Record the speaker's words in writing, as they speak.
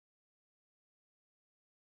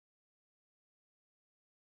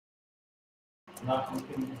Hallo,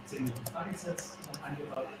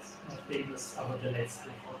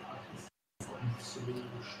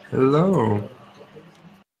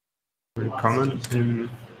 willkommen im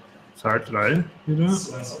Saal 3 wieder.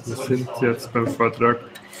 Wir sind jetzt beim Vortrag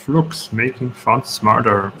Flux, Making Font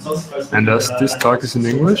Smarter. And as this talk is in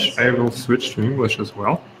English, I will switch to English as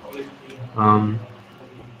well.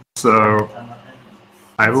 So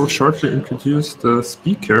I will shortly introduce the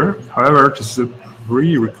speaker. However, this is a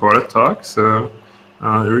pre-recorded talk, so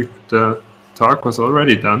the talk was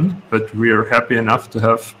already done, but we are happy enough to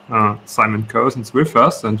have Simon Cozens with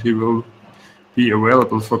us, and he will be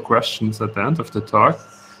available for questions at the end of the talk.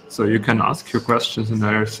 So you can ask your questions in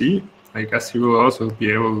IRC. I guess you will also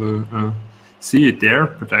be able to see it there,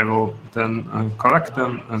 but I will then collect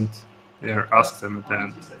them and ask them at the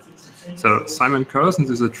end. So Simon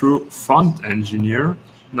Cozens is a true font engineer,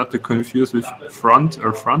 not to confuse with front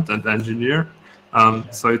or front-end engineer.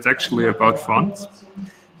 So it's actually about fonts.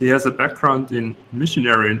 He has a background in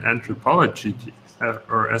missionary and anthropology,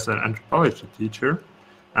 or as an anthropology teacher,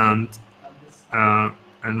 and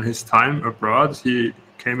in his time abroad, he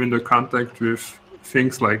came into contact with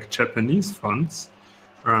things like Japanese fonts.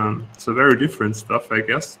 So very different stuff, I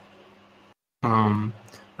guess.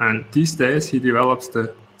 And these days, he develops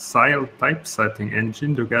the Style typesetting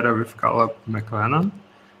engine together with Caleb McLennan,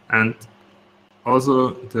 and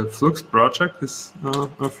also the Flux project is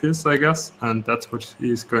of his, I guess, and that's what he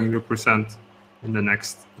is going to present in the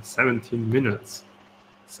next 17 minutes.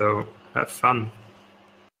 So have fun.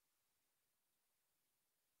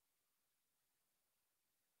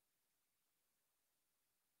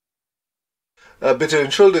 Bitte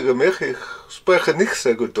entschuldige mich, ich spreche nicht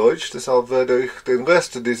sehr gut Deutsch, deshalb werde ich den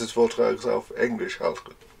Rest dieses Vortrags auf Englisch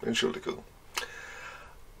halten. Entschuldigung.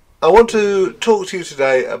 I want to talk to you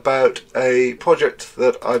today about a project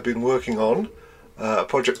that I've been working on, a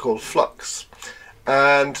project called Flux.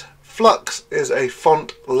 And Flux is a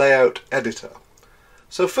font layout editor.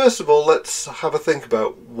 So first of all, let's have a think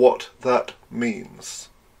about what that means.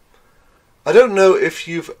 I don't know if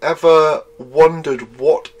you've ever wondered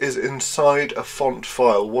what is inside a font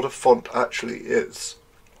file, what a font actually is.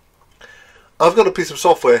 I've got a piece of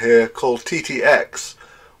software here called TTX,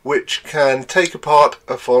 which can take apart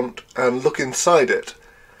a font and look inside it.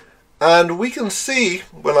 And we can see,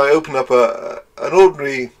 when I open up an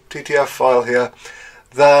ordinary TTF file here,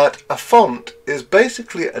 that a font is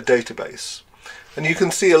basically a database. And you can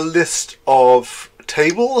see a list of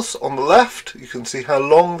tables on the left. You can see how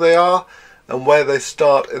long they are and where they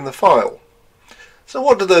start in the file. So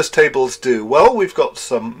what do those tables do? Well, we've got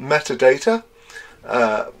some metadata,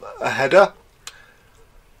 a header.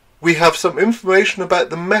 We have some information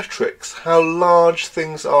about the metrics, how large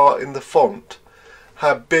things are in the font,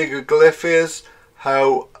 how big a glyph is,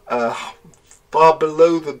 how far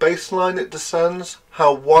below the baseline it descends,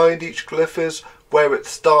 how wide each glyph is, where it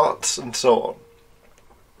starts, and so on.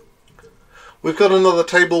 We've got another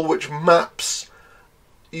table which maps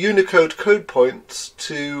Unicode code points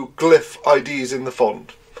to glyph IDs in the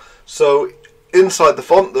font. So inside the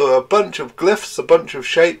font there are a bunch of glyphs, a bunch of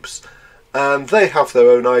shapes, and they have their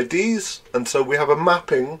own IDs, and so we have a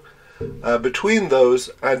mapping between those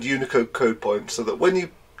and Unicode code points, so that when you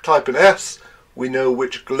type an S, we know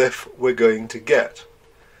which glyph we're going to get.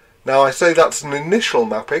 Now I say that's an initial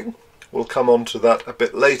mapping, we'll come on to that a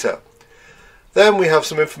bit later. Then we have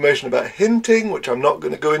some information about hinting, which I'm not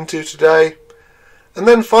going to go into today. And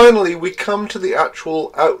then finally we come to the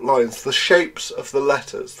actual outlines, the shapes of the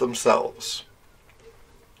letters themselves.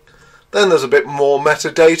 Then there's a bit more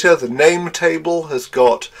metadata. The name table has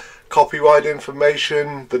got copyright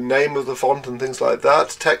information, the name of the font and things like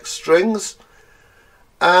that, text strings.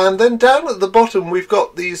 And then down at the bottom we've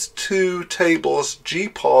got these two tables,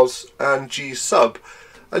 gpos and gsub.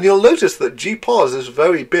 And you'll notice that gpos is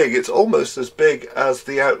very big. It's almost as big as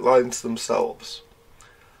the outlines themselves.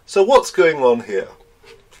 So what's going on here?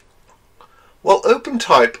 Well,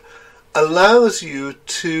 OpenType allows you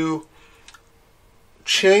to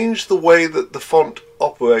change the way that the font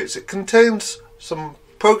operates. It contains some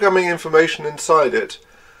programming information inside it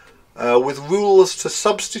with rules to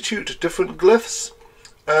substitute different glyphs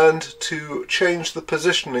and to change the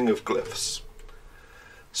positioning of glyphs.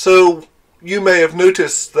 So you may have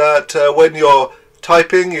noticed that when you're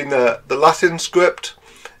typing in the Latin script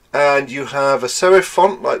and you have a serif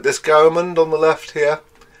font like this Garamond on the left here,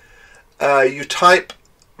 you type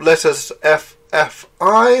letters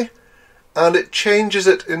FFI and it changes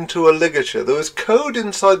it into a ligature. There is code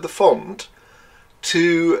inside the font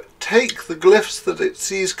to take the glyphs that it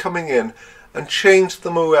sees coming in and change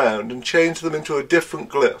them around and change them into a different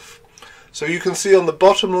glyph. So you can see on the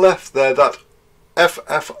bottom left there that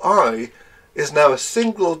FFI is now a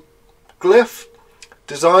single glyph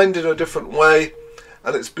designed in a different way,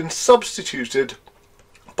 and it's been substituted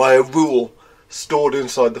by a rule stored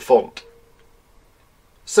inside the font.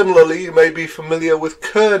 Similarly, you may be familiar with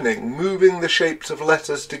kerning, moving the shapes of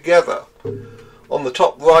letters together. On the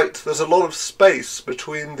top right, there's a lot of space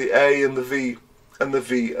between the A and the V and the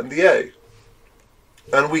V and the A.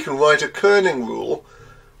 And we can write a kerning rule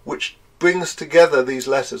which brings together these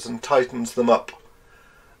letters and tightens them up.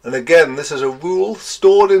 And again, this is a rule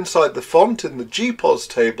stored inside the font in the GPOS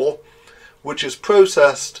table, which is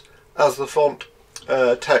processed as the font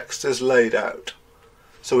text is laid out.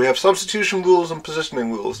 So we have substitution rules and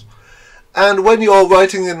positioning rules. And when you're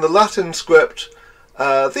writing in the Latin script,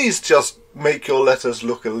 these just make your letters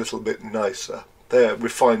look a little bit nicer. They're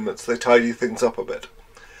refinements, they tidy things up a bit.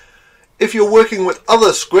 If you're working with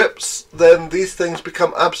other scripts, then these things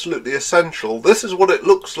become absolutely essential. This is what it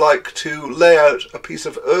looks like to lay out a piece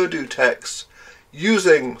of Urdu text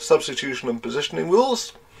using substitution and positioning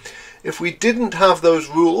rules. If we didn't have those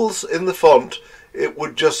rules in the font, it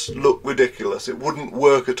would just look ridiculous. It wouldn't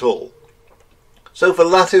work at all. So for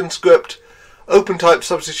Latin script, OpenType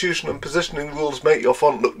substitution and positioning rules make your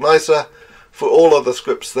font look nicer. For all other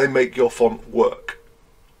scripts, they make your font work.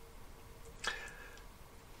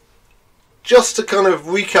 Just to kind of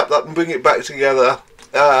recap that and bring it back together,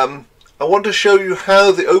 I want to show you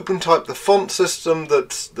how the OpenType, the font system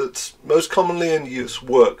that's most commonly in use,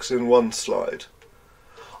 works in one slide.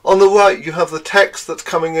 On the right, you have the text that's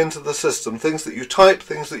coming into the system, things that you type,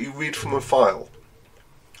 things that you read from a file.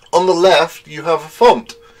 On the left, you have a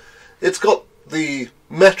font. It's got the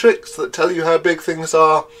metrics that tell you how big things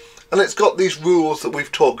are, and it's got these rules that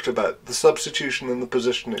we've talked about, the substitution and the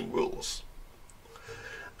positioning rules.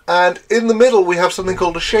 And in the middle, we have something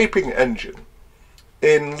called a shaping engine.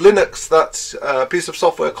 In Linux, that's a piece of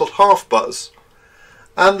software called HalfBuzz.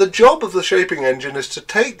 And the job of the shaping engine is to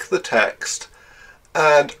take the text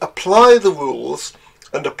and apply the rules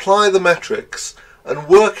and apply the metrics and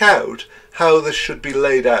work out how this should be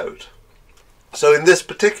laid out. So in this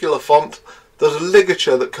particular font, there's a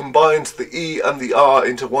ligature that combines the E and the R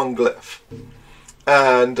into one glyph.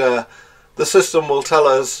 And the system will tell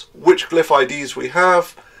us which glyph IDs we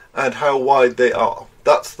have and how wide they are.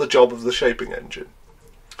 That's the job of the shaping engine.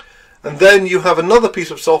 And then you have another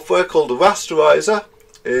piece of software called a rasterizer.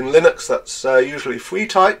 In Linux, that's usually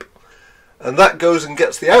FreeType. And that goes and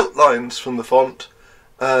gets the outlines from the font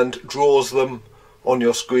and draws them on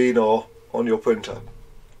your screen or on your printer.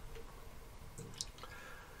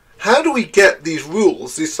 How do we get these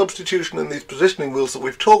rules, these substitution and these positioning rules that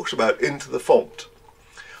we've talked about, into the font?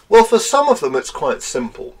 Well, for some of them it's quite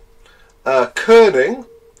simple. Kerning,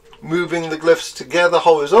 moving the glyphs together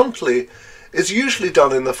horizontally, is usually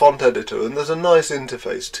done in the font editor, and there's a nice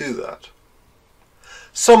interface to that.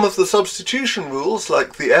 Some of the substitution rules,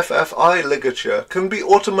 like the FFI ligature, can be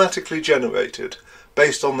automatically generated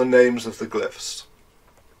based on the names of the glyphs.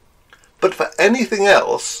 But for anything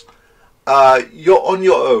else, you're on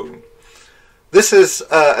your own. This is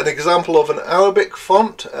an example of an Arabic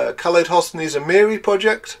font, Khaled Hosni's Amiri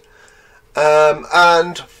project,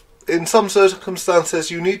 and in some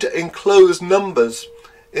circumstances you need to enclose numbers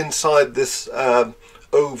inside this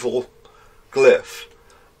oval glyph.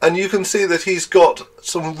 And you can see that he's got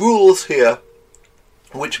some rules here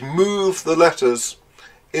which move the letters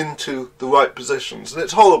into the right positions. And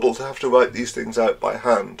it's horrible to have to write these things out by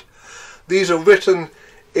hand. These are written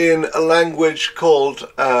in a language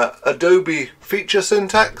called Adobe Feature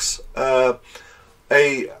Syntax, a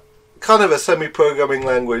kind of a semi-programming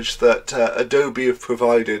language that Adobe have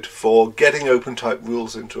provided for getting OpenType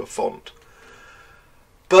rules into a font.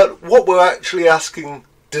 But what we're actually asking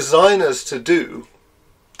designers to do,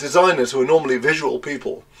 designers who are normally visual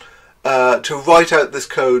people, to write out this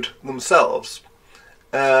code themselves.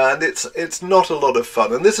 And it's not a lot of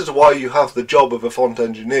fun. And this is why you have the job of a font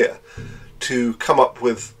engineer, to come up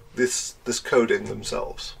with this coding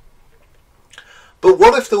themselves. But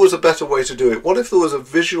what if there was a better way to do it? What if there was a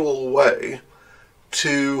visual way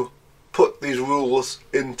to put these rules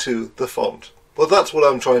into the font? Well, that's what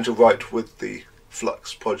I'm trying to write with the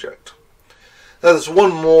Flux project. Now there's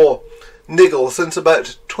one more niggle. Since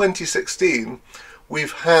about 2016,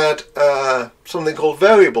 we've had something called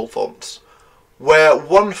variable fonts, where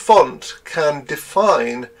one font can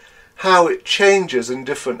define how it changes in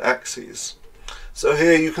different axes. So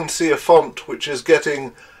here you can see a font which is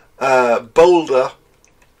getting bolder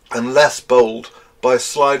and less bold by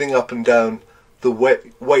sliding up and down the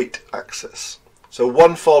weight axis. So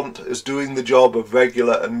one font is doing the job of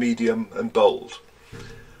regular and medium and bold.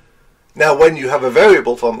 Now when you have a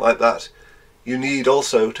variable font like that, you need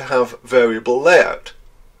also to have variable layout.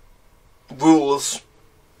 rules,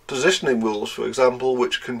 positioning rules for example,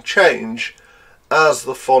 which can change as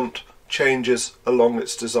the font changes along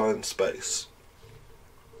its design space.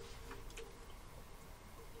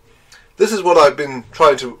 This is what I've been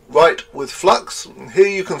trying to write with Flux. Here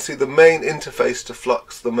you can see the main interface to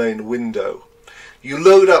Flux, the main window. You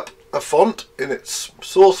load up a font in its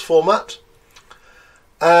source format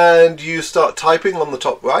and you start typing on the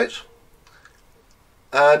top right,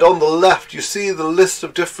 and on the left you see the list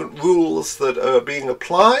of different rules that are being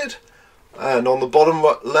applied, and on the bottom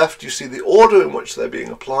left you see the order in which they're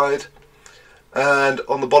being applied, and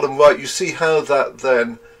on the bottom right you see how that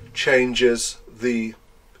then changes the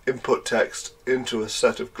input text into a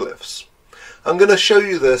set of glyphs. I'm going to show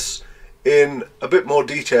you this in a bit more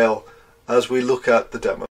detail as we look at the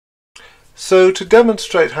demo. So to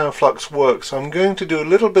demonstrate how Flux works, I'm going to do a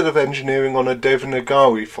little bit of engineering on a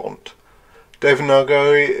Devanagari font.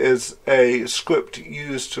 Devanagari is a script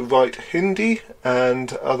used to write Hindi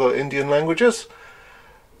and other Indian languages.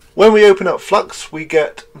 When we open up Flux, we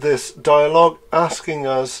get this dialog asking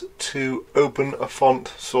us to open a font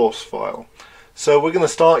source file. So we're going to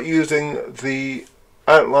start using the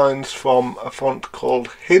outlines from a font called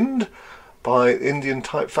Hind by Indian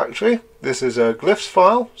Type Factory. This is a glyphs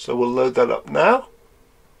file, so we'll load that up now.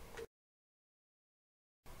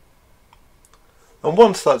 And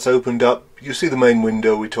once that's opened up, you see the main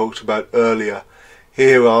window we talked about earlier.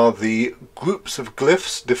 Here are the groups of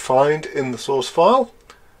glyphs defined in the source file,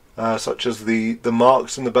 such as the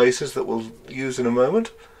marks and the bases that we'll use in a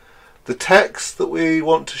moment. The text that we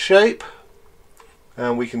want to shape,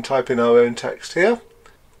 and we can type in our own text here.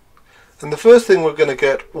 And the first thing we're going to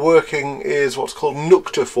get working is what's called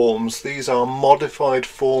Nukta forms. These are modified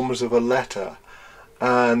forms of a letter,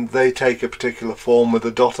 and they take a particular form with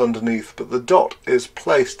a dot underneath, but the dot is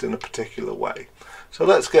placed in a particular way. So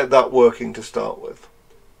let's get that working to start with.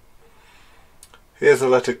 Here's the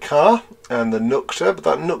letter Ka and the Nukta, but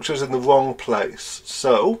that Nukta is in the wrong place.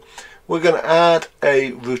 So we're going to add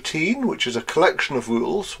a routine, which is a collection of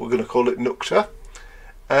rules. We're going to call it Nukta,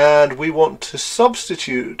 and we want to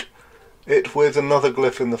substitute it with another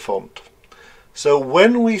glyph in the font. So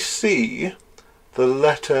when we see the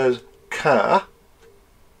letter Ka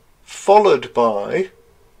followed by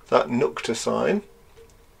that Nukta sign,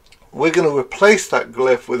 we're going to replace that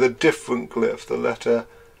glyph with a different glyph, the letter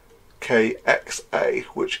KXA,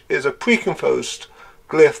 which is a precomposed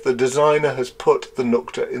glyph. The designer has put the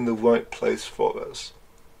Nukta in the right place for us.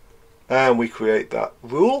 And we create that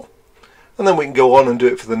rule, and then we can go on and do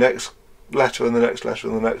it for the next letter and the next letter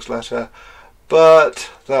and the next letter, but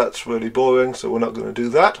that's really boring, so we're not going to do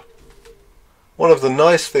that. One of the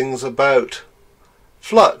nice things about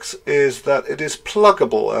Flux is that it is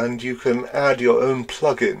pluggable, and you can add your own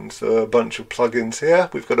plugins. There are a bunch of plugins here.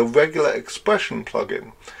 We've got a regular expression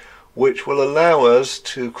plugin which will allow us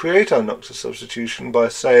to create our Nukta substitution by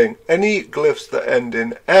saying any glyphs that end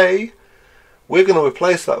in A, we're going to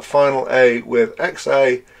replace that final A with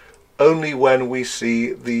XA only when we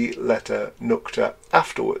see the letter Nukta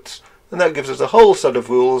afterwards. And that gives us a whole set of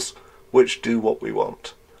rules which do what we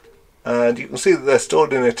want. And you can see that they're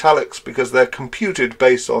stored in italics because they're computed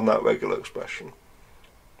based on that regular expression.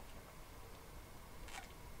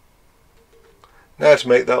 Now to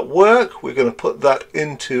make that work, we're going to put that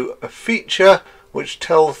into a feature which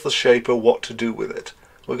tells the shaper what to do with it.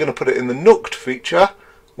 We're going to put it in the Nukt feature,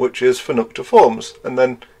 which is for Nukta forms, and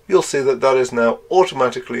then you'll see that that is now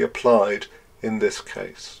automatically applied in this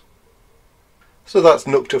case. So that's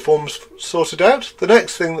Nukta forms sorted out. The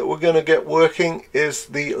next thing that we're going to get working is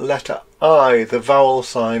the letter I, the vowel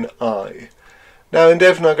sign I. Now in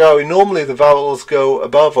Devanagari normally the vowels go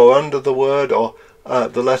above or under the word or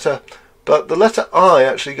the letter, but the letter I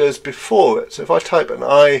actually goes before it. So if I type an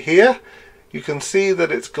I here, you can see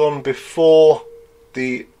that it's gone before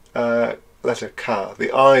the letter Ka.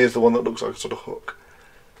 The I is the one that looks like a sort of hook.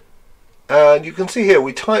 And you can see here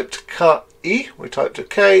we typed Ka-I, we typed a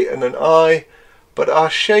K and an I, but our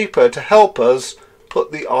shaper, to help us,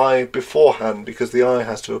 put the I beforehand because the I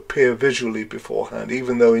has to appear visually beforehand,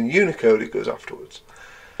 even though in Unicode it goes afterwards.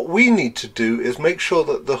 What we need to do is make sure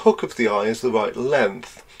that the hook of the I is the right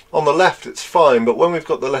length. On the left it's fine, but when we've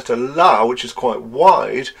got the letter La, which is quite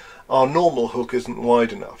wide, our normal hook isn't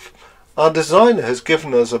wide enough. Our designer has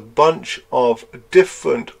given us a bunch of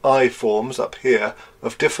different I forms up here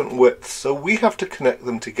of different widths, so we have to connect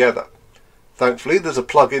them together. Thankfully there's a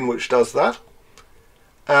plugin which does that.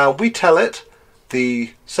 We tell it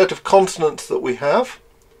the set of consonants that we have.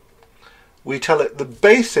 We tell it the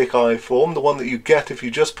basic I form, the one that you get if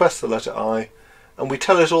you just press the letter I, and we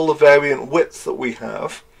tell it all the variant widths that we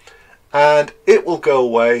have, and it will go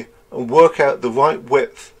away and work out the right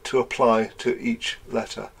width to apply to each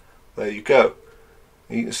letter. There you go.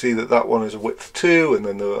 You can see that that one is a width 2, and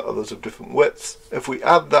then there are others of different widths. If we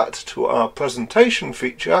add that to our presentation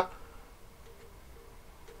feature,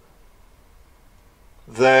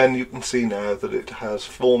 then you can see now that it has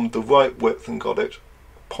formed the right width and got it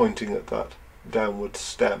pointing at that downward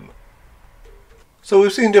stem. So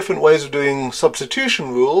we've seen different ways of doing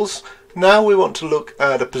substitution rules. Now we want to look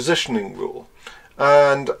at a positioning rule.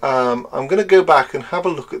 And I'm going to go back and have a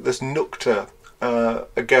look at this nucta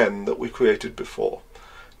again that we created before.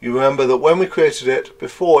 You remember that when we created it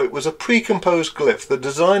before, it was a pre-composed glyph. The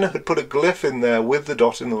designer had put a glyph in there with the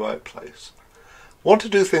dot in the right place. Want to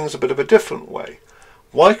do things a bit of a different way.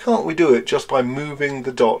 Why can't we do it just by moving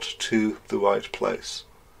the dot to the right place?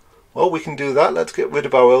 Well, we can do that. Let's get rid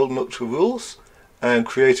of our old nucta rules and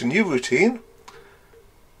create a new routine.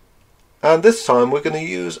 And this time we're going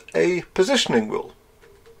to use a positioning rule.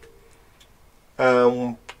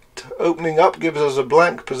 Opening up gives us a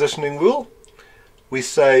blank positioning rule. We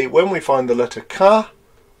say when we find the letter K,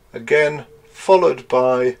 again followed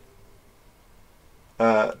by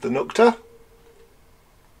the nucta,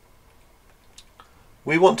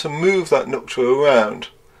 we want to move that nucta around,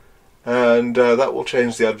 and that will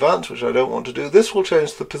change the advance, which I don't want to do. This will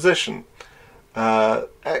change the position.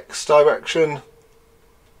 X direction,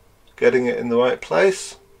 getting it in the right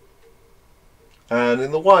place, and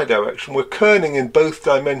in the Y direction. We're kerning in both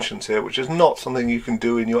dimensions here, which is not something you can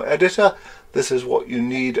do in your editor. This is what you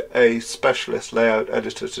need a specialist layout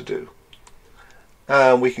editor to do.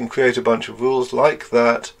 And we can create a bunch of rules like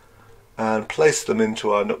that and place them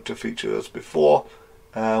into our nucta feature as before.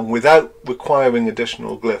 Without requiring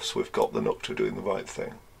additional glyphs, we've got the nucta doing the right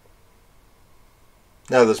thing.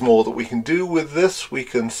 Now there's more that we can do with this. We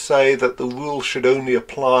can say that the rule should only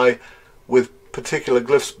apply with particular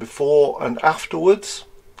glyphs before and afterwards.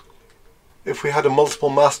 If we had a multiple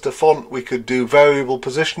master font, we could do variable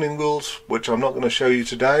positioning rules, which I'm not going to show you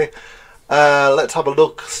today. Let's have a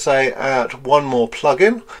look, say, at one more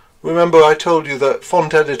plugin. Remember I told you that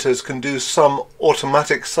font editors can do some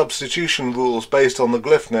automatic substitution rules based on the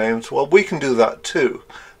glyph names. Well, we can do that too.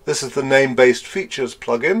 This is the name-based features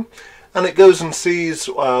plugin, and it goes and sees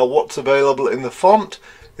what's available in the font.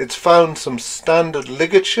 It's found some standard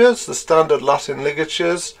ligatures, the standard Latin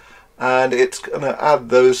ligatures, and it's going to add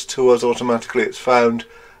those to us automatically. It's found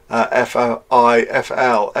FI,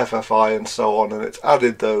 FL, FFI and so on, and it's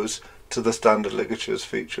added those to the standard ligatures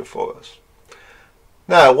feature for us.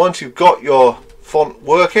 Now once you've got your font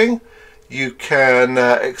working, you can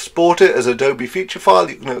export it as Adobe feature file,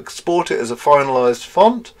 you can export it as a finalized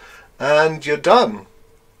font, and you're done.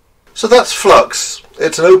 So that's Flux.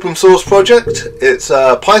 It's an open source project, it's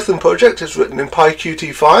a Python project, it's written in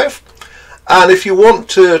PyQt5, and if you want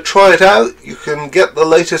to try it out, you can get the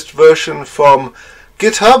latest version from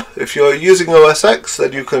GitHub. If you're using OS X,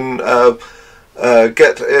 then you can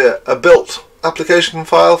get a built application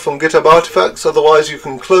file from GitHub artifacts. Otherwise you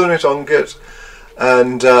can clone it on Git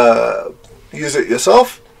and use it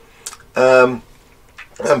yourself. And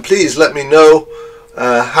please let me know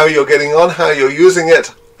how you're getting on, how you're using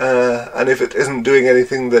it, and if it isn't doing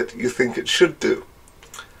anything that you think it should do.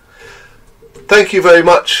 Thank you very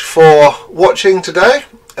much for watching today,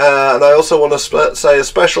 and I also want to say a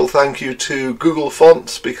special thank you to Google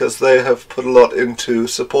Fonts, because they have put a lot into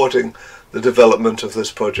supporting the development of this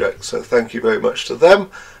project. So thank you very much to them,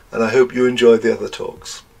 and I hope you enjoyed the other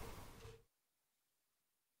talks.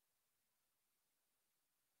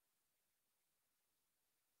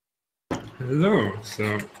 Hello,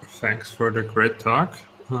 so thanks for the great talk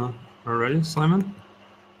already, Simon.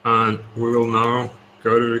 And we will now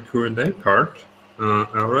go to the Q&A part. I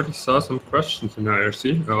already saw some questions in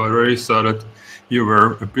IRC. I already saw that you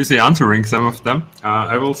were busy answering some of them.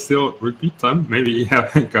 I will still repeat them. Maybe you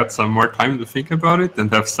have got some more time to think about it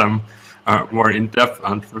and have some more in-depth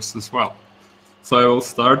answers as well. So I will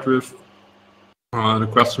start with the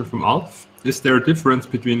question from Alf. Is there a difference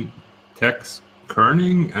between text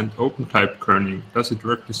kerning and OpenType kerning? Does it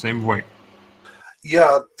work the same way?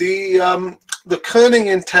 Yeah, the kerning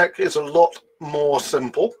in TeX is a lot more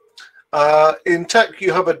simple. In TeX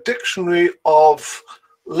you have a dictionary of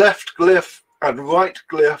left glyph and right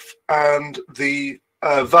glyph and the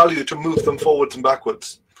value to move them forwards and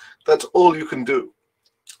backwards. That's all you can do.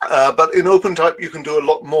 But in OpenType you can do a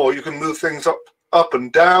lot more. You can move things up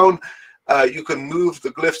and down. You can move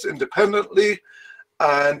the glyphs independently,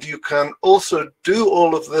 and you can also do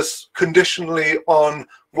all of this conditionally on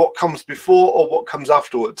what comes before or what comes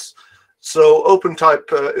afterwards. So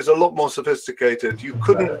OpenType is a lot more sophisticated. You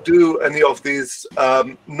couldn't do any of these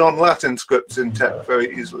non-Latin scripts in TeX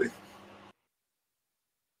very easily.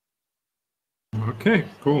 Okay,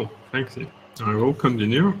 cool. Thanks. I will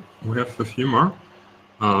continue. We have a few more.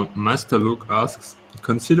 Master Luke asks,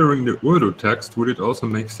 considering the Urdu text, would it also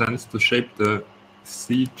make sense to shape the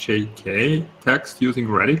CJK text using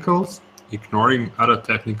radicals, ignoring other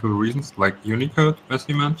technical reasons like Unicode, as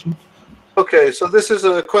you mentioned? Okay, so this is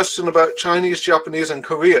a question about Chinese, Japanese, and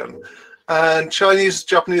Korean. And Chinese,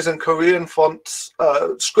 Japanese, and Korean fonts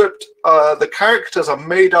script, the characters are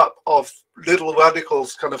made up of little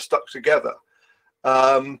radicals kind of stuck together.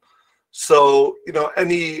 So, you know,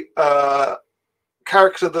 any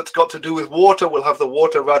character that's got to do with water will have the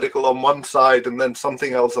water radical on one side and then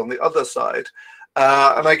something else on the other side.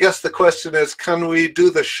 And I guess the question is, can we do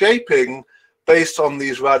the shaping based on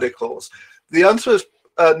these radicals? The answer is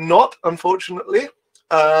not, unfortunately,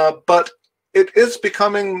 but it is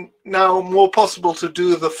becoming now more possible to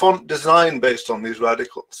do the font design based on these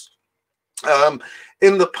radicals.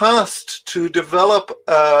 In the past, to develop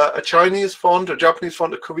a Chinese font, a Japanese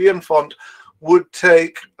font, a Korean font would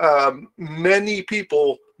take many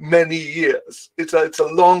people many years. It's a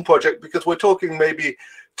long project because we're talking maybe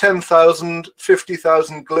 10,000,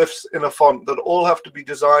 50,000 glyphs in a font that all have to be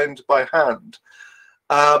designed by hand.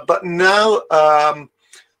 But now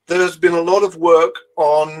there's been a lot of work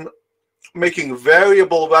on making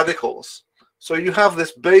variable radicals. So you have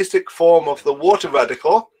this basic form of the water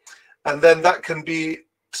radical, and then that can be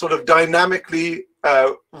sort of dynamically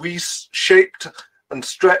reshaped and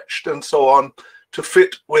stretched and so on to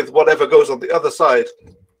fit with whatever goes on the other side.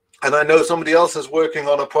 And I know somebody else is working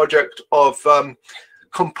on a project of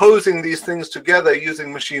composing these things together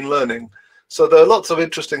using machine learning. So there are lots of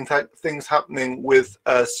interesting things happening with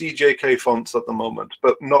CJK fonts at the moment,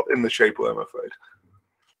 but not in the shaper, I'm afraid.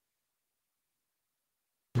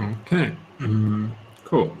 Okay,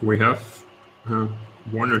 cool. We have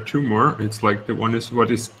one or two more. It's like the one is what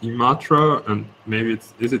is Imatra, and maybe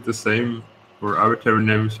is it the same or arbitrary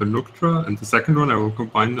names for Nuktra? And the second one, I will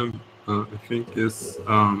combine them. I think is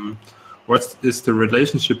what is the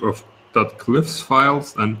relationship of .glyphs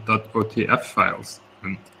files and .otf files,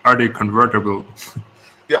 and are they convertible?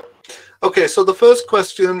 Yeah. Okay, so the first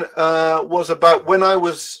question was about when I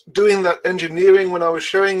was doing that engineering, when I was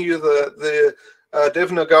showing you the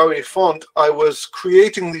Devanagari font, I was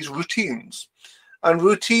creating these routines. And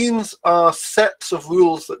routines are sets of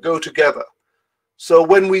rules that go together. So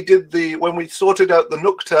when we sorted out the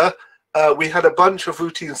Nukta, we had a bunch of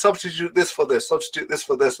routines, substitute this for this, substitute this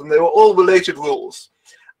for this, and they were all related rules.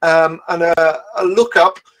 And a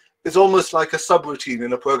lookup is almost like a subroutine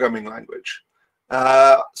in a programming language.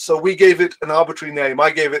 So we gave it an arbitrary name.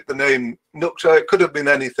 I gave it the name Nukta. It could have been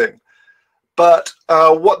anything. But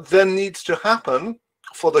what then needs to happen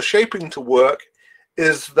for the shaping to work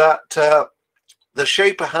is that the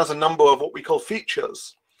shaper has a number of what we call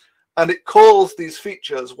features, and it calls these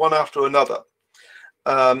features one after another.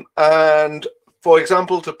 And for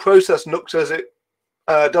example, to process nuktas, it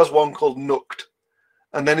does one called nukt.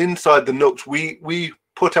 And then inside the nukt, we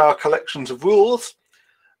put our collections of rules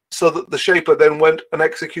so that the shaper then went and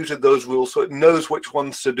executed those rules so it knows which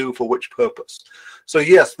ones to do for which purpose. So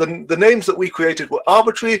yes, the names that we created were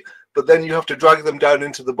arbitrary, but then you have to drag them down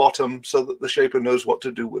into the bottom so that the shaper knows what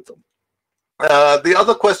to do with them. The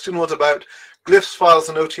other question was about glyphs files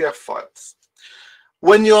and OTF files.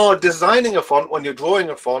 When you're designing a font, when you're drawing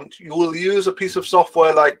a font, you will use a piece of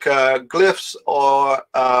software like Glyphs or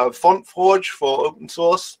FontForge for open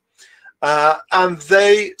source, and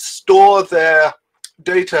they store their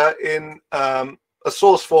data in a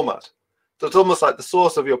source format. So it's almost like the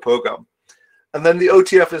source of your program. And then the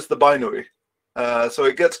OTF is the binary. So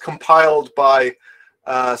it gets compiled by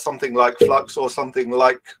something like Flux or something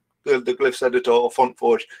like the Glyphs editor or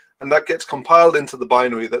FontForge, and that gets compiled into the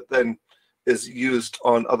binary that then is used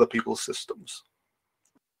on other people's systems.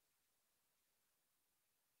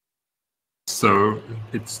 So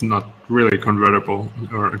it's not really convertible,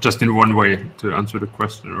 or just in one way to answer the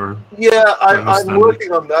question, or yeah, I'm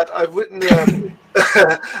working on that. I've written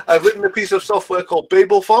I've written a piece of software called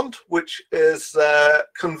Babel Font, which is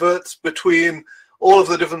converts between all of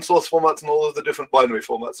the different source formats and all of the different binary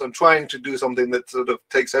formats. I'm trying to do something that sort of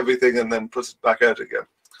takes everything and then puts it back out again.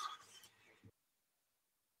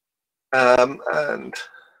 And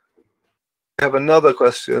I have another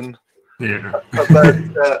question. Yeah. About,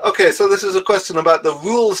 okay, so this is a question about the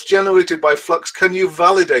rules generated by Flux. Can you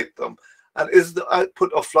validate them? And is the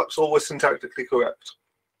output of Flux always syntactically correct?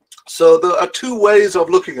 So there are two ways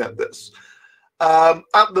of looking at this.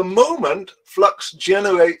 At the moment, Flux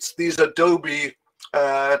generates these Adobe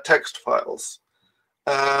text files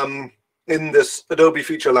in this Adobe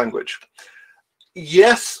feature language.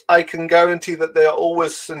 Yes, I can guarantee that they are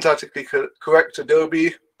always syntactically correct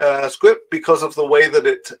Adobe script because of the way that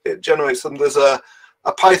it generates them. There's a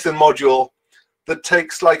Python module that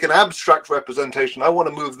takes like an abstract representation. I want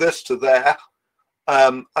to move this to there,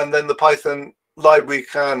 and then the Python library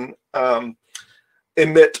can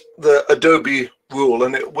emit the Adobe rule,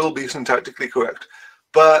 and it will be syntactically correct.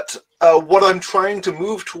 But what I'm trying to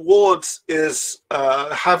move towards is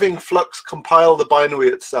having Flux compile the binary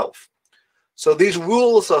itself. So these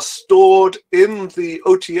rules are stored in the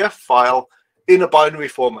OTF file in a binary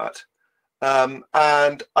format.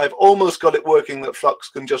 And I've almost got it working that Flux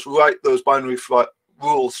can just write those binary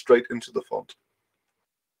rules straight into the font.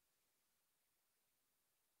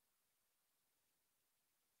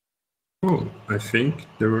 Cool. I think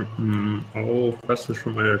there were all questions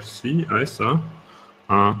from IRC I saw.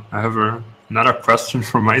 I have another question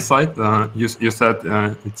from my side. You said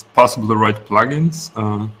it's possible to write plugins.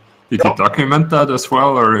 Did you document that as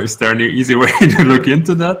well, or is there any easy way to look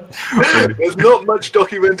into that? There's not much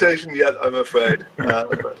documentation yet, I'm afraid.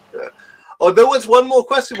 Oh, there was one more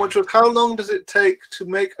question, which was how long does it take to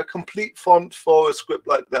make a complete font for a script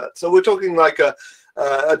like that? So we're talking like a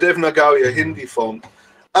Devanagari, a Hindi font.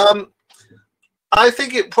 I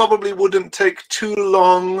think it probably wouldn't take too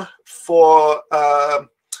long for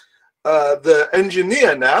the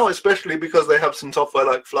engineer now, especially because they have some software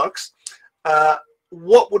like Flux.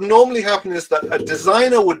 What would normally happen is that a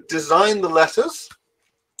designer would design the letters,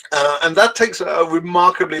 and that takes a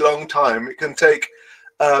remarkably long time. It can take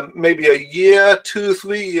maybe a year,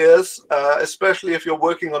 2-3 years, especially if you're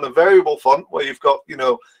working on a variable font where you've got, you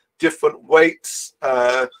know, different weights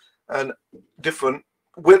and different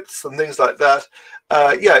widths and things like that.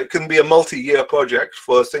 Yeah, it can be a multi-year project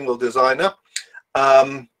for a single designer.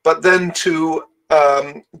 But then to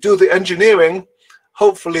do the engineering,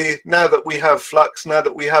 hopefully now that we have Flux, now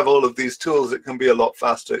that we have all of these tools, it can be a lot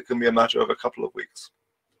faster. It can be a matter of a couple of weeks.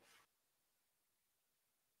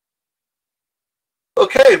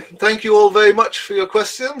 Okay, thank you all very much for your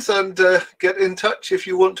questions, and get in touch if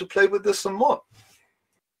you want to play with this some more.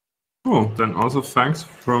 Cool, then also thanks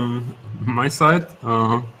from my side.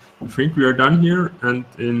 I think we are done here, and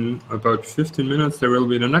in about 15 minutes there will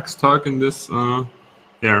be the next talk in this room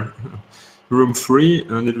 3,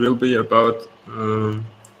 and it will be about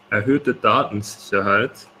erhöhte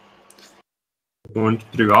Datensicherheit und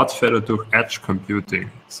Privatsphäre durch Edge Computing.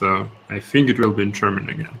 So I think it will be in German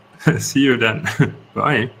again. See you then.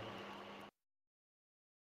 Bye.